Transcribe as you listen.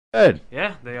Good.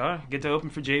 Yeah, they are. Get to open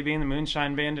for JB and the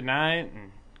Moonshine Band tonight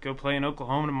and go play in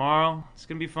Oklahoma tomorrow. It's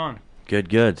going to be fun. Good,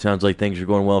 good. Sounds like things are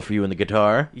going well for you in the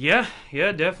guitar. Yeah,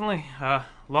 definitely.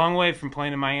 Long way from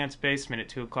playing in my aunt's basement at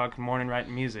 2 o'clock in the morning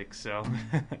writing music, so.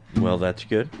 Well, that's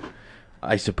good.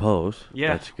 I suppose.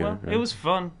 Yeah, that's good. well, right? it was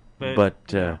fun, but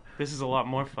this is a lot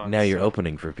more fun. Now you're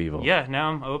opening for people. Yeah, now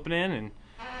I'm opening and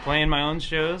playing my own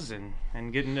shows and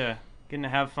getting to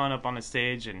have fun up on the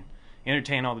stage and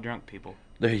entertain all the drunk people.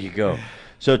 There you go.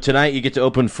 So tonight you get to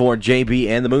open for JB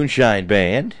and the Moonshine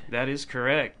Band. That is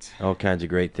correct. All kinds of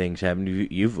great things happen.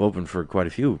 You've opened for quite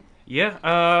a few.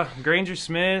 Yeah, Granger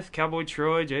Smith, Cowboy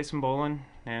Troy, Jason Bolin,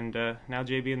 and now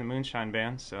JB and the Moonshine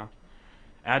Band, so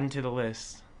adding to the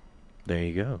list. There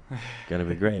you go. Gotta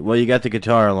be great. Well, you got the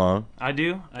guitar along. I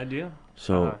do.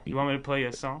 So you want me to play you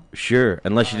a song? Sure,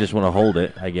 unless you just want to hold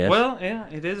it, I guess. Well, yeah,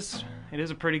 it is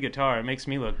a pretty guitar. It makes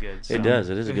me look good. So. It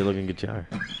does. It is a good-looking guitar.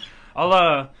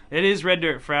 It is Red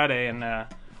Dirt Friday, and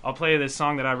I'll play you this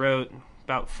song that I wrote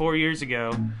about 4 years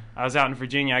ago. I was out in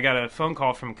Virginia. I got a phone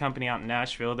call from a company out in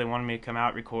Nashville. They wanted me to come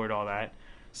out, record all that.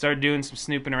 Started doing some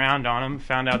snooping around on them.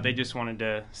 Found out they just wanted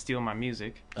to steal my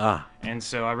music. And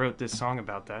so I wrote this song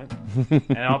about that.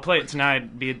 And I'll play it tonight.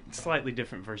 It'll be a slightly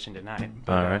different version tonight.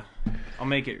 But, all right. I'll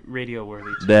make it radio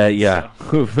worthy. Yeah.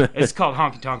 So, it's called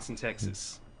Honky Tonks in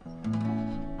Texas.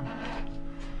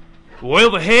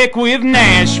 Well, the heck with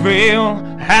Nashville,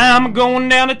 I'm going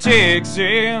down to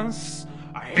Texas.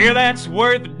 I hear that's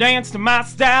worth a dance to my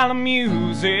style of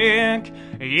music.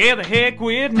 Yeah, the heck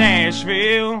with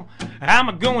Nashville,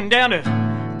 I'm going down to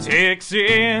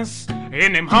Texas.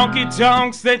 In them honky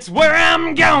tonks, that's where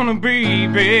I'm gonna be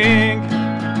big.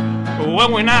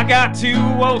 Well, when I got to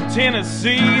old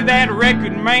Tennessee, that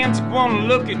record man took one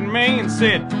look at me and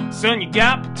said, "Son, you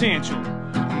got potential,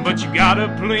 but you gotta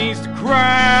please the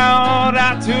crowd."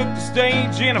 I took the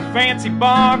stage in a fancy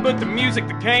bar, but the music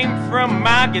that came from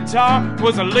my guitar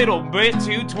was a little bit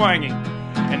too twangy,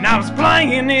 and I was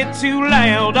playing it too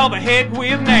loud. All the heck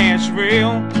with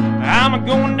Nashville, I'm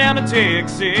going down to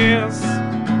Texas.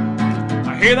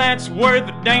 I hear that's worth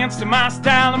a dance to my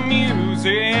style of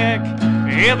music.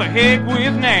 Yeah, the heck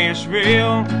with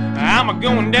Nashville, I'm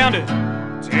going down to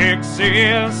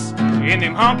Texas. In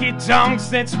them honky tonks,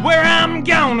 that's where I'm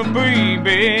gonna be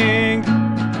big.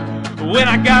 When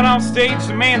I got off stage,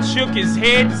 the man shook his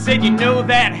head and said, "You know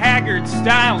that Haggard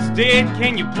style's dead.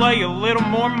 Can you play a little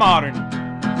more modern?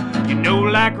 You know,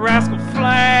 like Rascal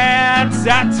Flatts."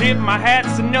 I tip my hat,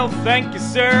 so no thank you,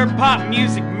 sir. Pop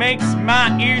music makes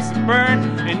my ears burn,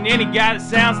 and any guy that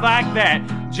sounds like that,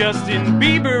 Justin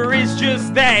Bieber is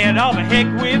just that. All the heck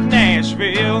with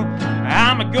Nashville,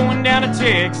 I'm going down to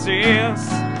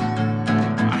Texas.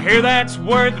 I hear that's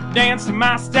worth a dance to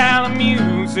my style of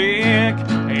music.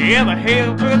 Yeah, the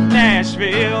heck with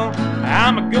Nashville,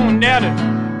 I'm going down to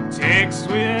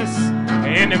Texas.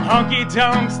 And them honky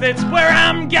tonks, that's where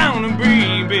I'm gonna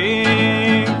be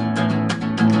big.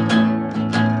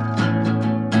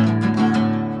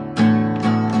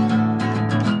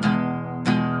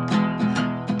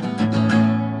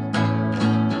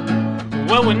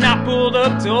 Well, when I pulled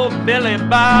up to old Billy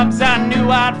Bob's, I knew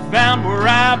I'd found where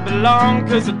I belonged,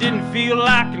 'cause I didn't feel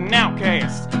like an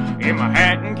outcast in my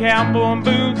hat and cowboy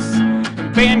boots. The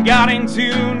band got in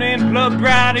tune and plugged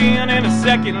right in, and a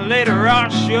second later our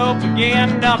show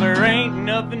began. Now there ain't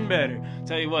nothing better.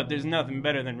 Tell you what, there's nothing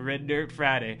better than Red Dirt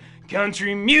Friday.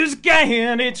 Country music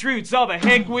and its roots, all the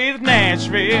heck with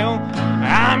Nashville.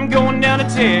 I'm going down to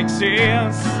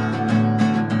Texas.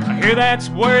 I hear that's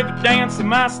worth a dance to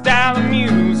my style of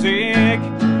music.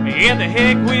 Yeah, the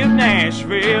heck with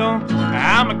Nashville,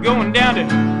 I'm going down to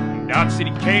Dodge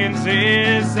City,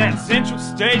 Kansas. That Central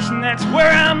Station, that's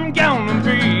where I'm gonna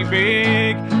be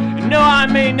big. And no, I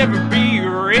may never be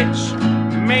rich,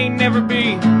 may never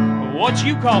be what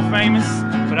you call famous,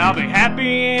 but I'll be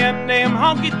happy in them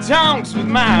honky tonks with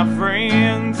my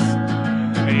friends.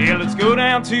 Yeah, let's go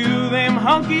down to them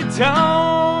honky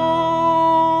tonks.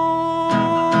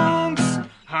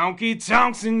 Honky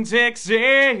tonks in Texas.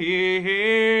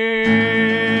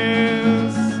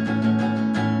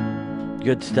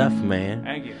 Good stuff, man.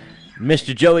 Thank you.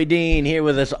 Mr. Joey Dean here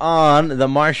with us on the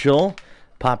Marshal.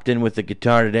 Popped in with the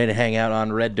guitar today to hang out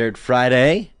on Red Dirt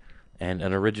Friday. And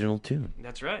an original tune.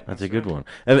 That's right. That's a good one.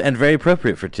 And very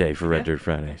appropriate for today, for Red Dirt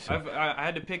Friday. So. I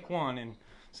had to pick one, and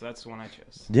so that's the one I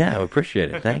chose. Yeah, I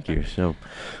appreciate it. Thank you. So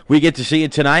we get to see you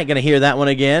tonight. Going to hear that one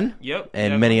again. Yep.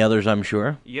 And many others, I'm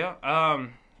sure. Yeah.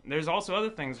 There's also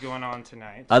other things going on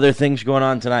tonight. Other things going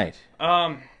on tonight.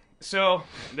 So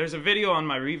there's a video on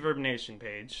my Reverb Nation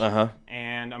page. Uh-huh.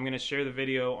 And I'm going to share the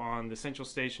video on the Central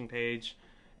Station page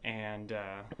and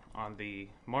on the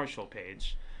Marshal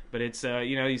page. But it's,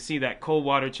 you see that cold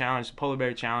water challenge, the polar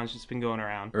bear challenge that's been going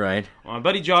around. Right. Well, my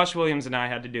buddy Josh Williams and I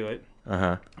had to do it.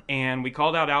 Uh-huh. And we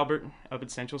called out Albert up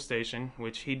at Central Station,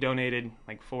 which he donated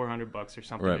like $400 or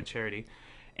something to charity.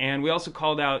 And we also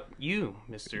called out you,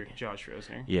 Mr. Josh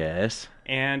Roesener. Yes.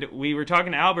 And we were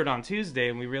talking to Albert on Tuesday,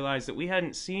 and we realized that we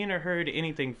hadn't seen or heard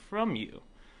anything from you.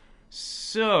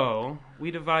 So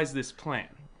we devised this plan.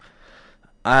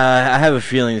 I have a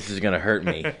feeling this is going to hurt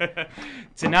me.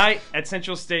 Tonight at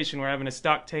Central Station, we're having a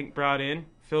stock tank brought in,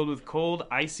 filled with cold,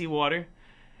 icy water.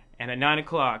 And at 9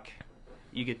 o'clock,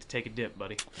 you get to take a dip,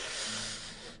 buddy.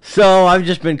 So I've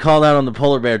just been called out on the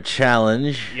Polar Bear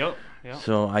Challenge. Yep.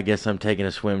 So I guess I'm taking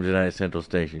a swim tonight at Central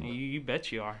Station. You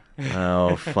bet you are.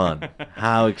 Oh, fun.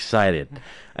 How excited.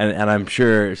 And I'm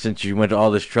sure since you went to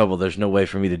all this trouble, there's no way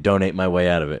for me to donate my way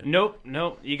out of it. Nope.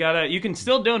 You can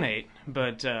still donate,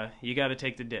 but you gotta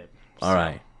take the dip. All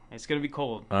right. It's gonna be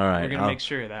cold. All right. We're gonna make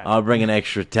sure of that. I'll bring an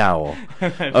extra towel.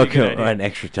 Okay, an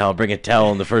extra towel. Bring a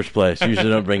towel in the first place. Usually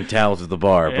don't bring towels at the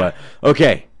bar, but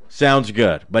okay. Sounds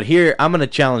good. But here, I'm going to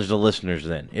challenge the listeners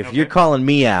then. If you're calling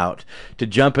me out to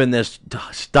jump in this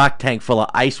stock tank full of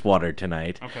ice water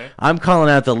tonight, I'm calling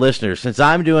out the listeners. Since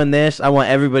I'm doing this, I want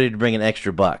everybody to bring an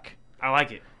extra buck. I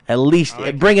like it. At least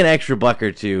bring an extra buck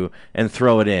or two and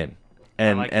throw it in.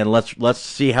 And let's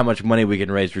see how much money we can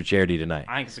raise for charity tonight.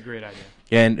 I think it's a great idea.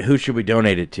 And who should we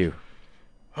donate it to?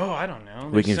 Oh, I don't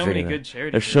know. There's so many good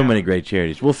charities. There's so many great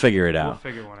charities. We'll figure it out.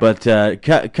 We'll figure one out.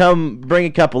 But come bring a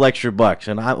couple extra bucks.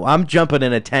 And I'm jumping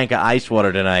in a tank of ice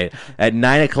water tonight at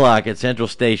 9 o'clock at Central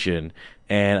Station.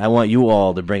 And I want you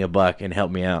all to bring a buck and help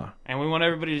me out. And we want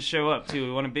everybody to show up, too.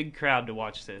 We want a big crowd to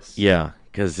watch this. Yeah,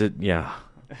 because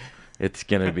it's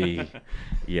going to be...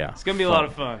 Yeah, it's going to be a lot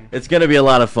of fun. It's going to be a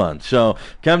lot of fun. So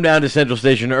come down to Central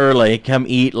Station early. Come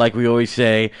eat, like we always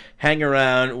say. Hang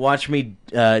around. Watch me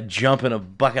jump in a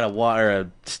bucket of water,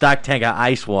 a stock tank of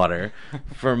ice water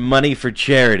for money for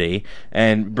charity.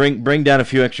 And bring down a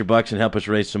few extra bucks and help us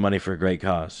raise some money for a great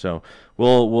cause. So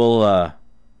we'll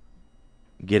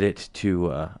get it to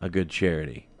a good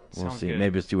charity. We'll see. Good.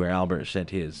 Maybe it's to where Albert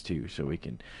sent his, too, so we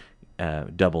can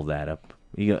double that up.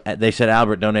 They said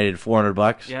Albert donated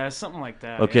 $400. Yeah, something like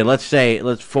that. Okay, let's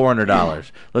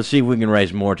 $400. Let's see if we can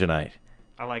raise more tonight.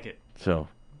 I like it. So,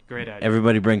 great idea.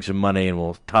 Everybody bring some money and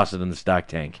we'll toss it in the stock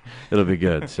tank. It'll be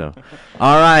good. So,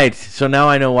 all right. So now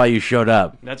I know why you showed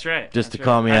up. That's right. Just to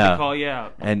call me out. I had to call you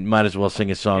out. And might as well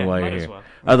sing a song while you're here. Well.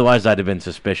 Otherwise, I'd have been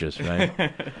suspicious, right?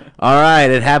 All right,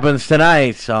 it happens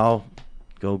tonight. So I'll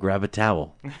go grab a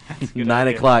towel. 9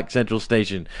 o'clock Central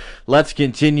Station. Let's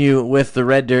continue with the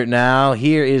Red Dirt now.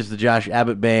 Here is the Josh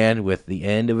Abbott Band with The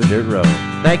End of a Dirt Road.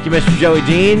 Thank you, Mr. Joey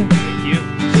Dean. Thank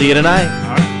you. See you tonight.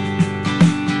 All right.